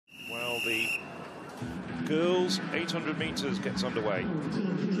the girls' 800 meters gets underway. Well,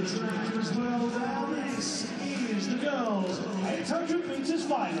 this is the girls' 800 meters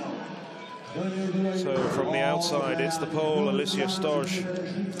final. So from the outside, it's the Pole, Alicia Storch.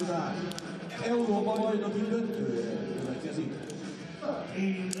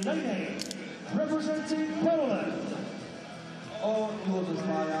 In the lane, representing Poland.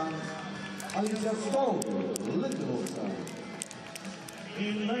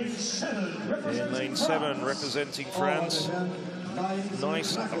 In lane 7, representing France,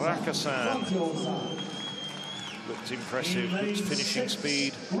 Nice Rakassan. Looked impressive, good finishing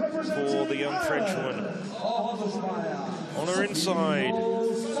speed for the young Frenchwoman. On her inside,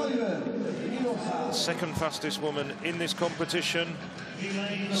 the second fastest woman in this competition,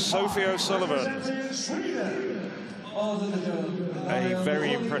 Sophie O'Sullivan. A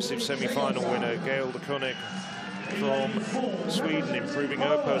very impressive semi-final winner, Gail de Koenig from Sweden, improving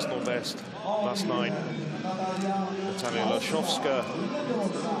her personal best last night. Natalia Laszowska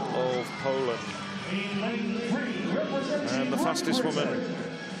of Poland. And the fastest woman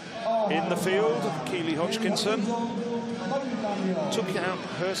in the field, Keely Hodgkinson, took out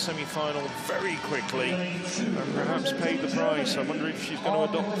her semi-final very quickly and perhaps paid the price. I wonder if she's going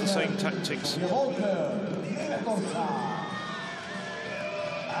to adopt the same tactics.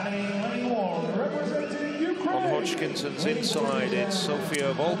 On Hodgkinson's inside, it's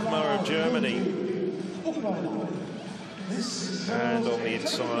Sophia Volkmar of Germany. And on the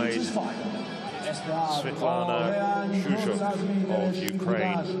inside, Svetlana Shuzhuk of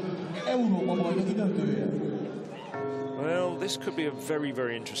Ukraine. Well, this could be a very,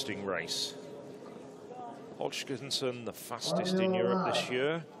 very interesting race. Hodgkinson, the fastest in Europe this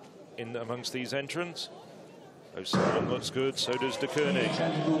year, amongst these entrants. O'Sullivan looks good, so does de Koenig.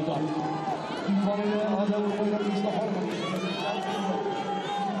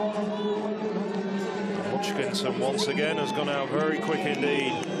 Hodgkinson once again has gone out very quick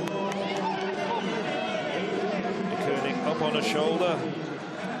indeed. De Koenig up on her shoulder.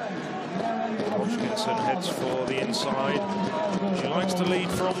 Hodgkinson heads for the inside. She likes to lead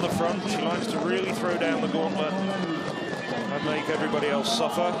from the front. She likes to really throw down the gauntlet and make everybody else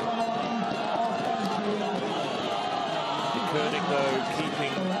suffer. Koenig, though,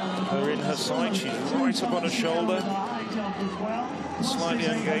 keeping her in her sight. She's right up on her shoulder. Slightly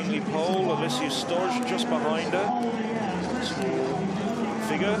ungainly pole. Alicia Storch just behind her. Small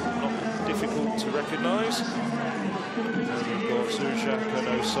figure, not difficult to recognise. And we've got Zuzak and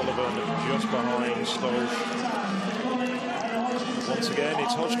O'Sullivan just behind Storch. Once again,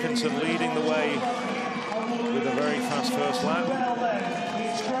 it's Hodgkinson leading the way with a very fast first lap.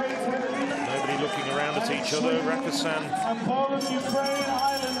 Looking around at each other, Rakassan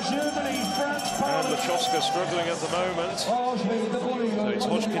and Laszowska struggling at the moment. So it's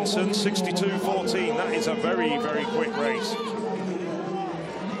Hodgkinson, 62.14. That is a very, very quick race.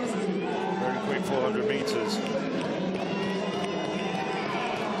 Very quick 400 metres.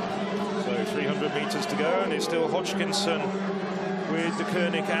 So 300 metres to go, and it's still Hodgkinson with de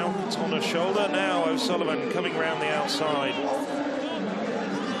Koenig out on her shoulder. Now O'Sullivan coming round the outside.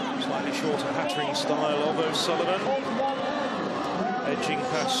 Slightly shorter pattering style of O'Sullivan. Edging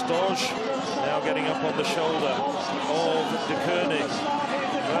past Storch, now getting up on the shoulder of de Koenig.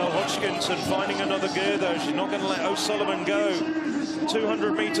 Well, Hodgkinson finding another gear though. She's not going to let O'Sullivan go.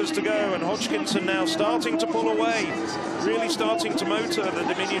 200 metres to go, and Hodgkinson now starting to pull away. Really starting to motor the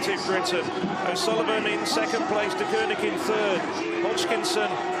diminutive Briton. O'Sullivan in second place, de Koenig in third. Hodgkinson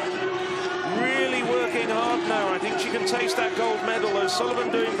really working hard now. I think she can taste that gold medal. O'Sullivan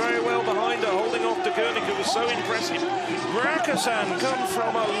doing very well behind her, holding off de Koenig, who was so impressive. Rakassan comes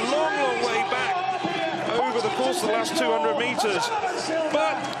from a long, long way back over the course of the last 200 metres.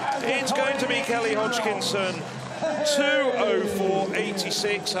 But it's going to be Kelly Hodgkinson.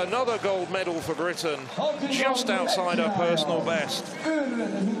 2:04.86, another gold medal for Britain, just outside her personal best.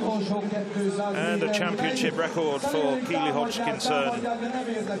 And a championship record for Keely Hodgkinson.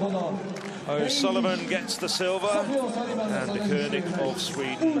 O'Sullivan gets the silver, and de Koenig of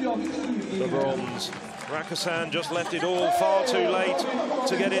Sweden the bronze. Rakassan just left it all far too late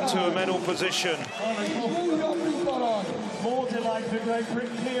to get into a medal position. More delight for Great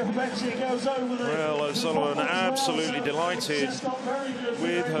Britain here. Betsy goes over there. Well, O'Sullivan absolutely delighted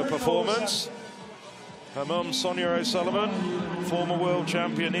with her performance. Her mum, Sonia O'Sullivan, former world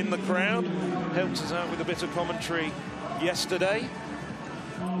champion, in the crowd, helped us out with a bit of commentary yesterday.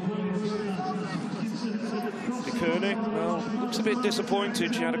 De Koenig, well, looks a bit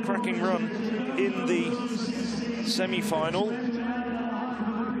disappointed. She had a cracking run in the semi-final.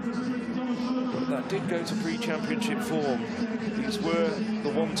 But that did go to pre-championship form. These were the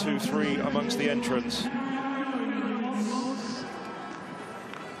 1, 2, 3 amongst the entrants.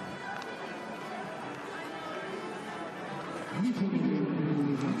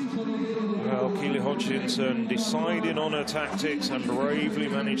 Well, Keely Hodgkinson deciding on her tactics and bravely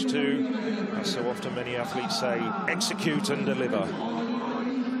managed to, as so often many athletes say, execute and deliver.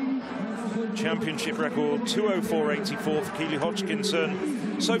 Championship record 2:04.84 for Keely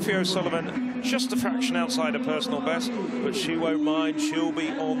Hodgkinson. Sophie O'Sullivan just a fraction outside her personal best, but she won't mind. She'll be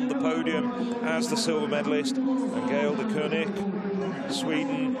on the podium as the silver medalist. And Gail de Koenig,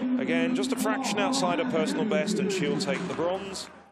 Sweden, again just a fraction outside her personal best, and she'll take the bronze.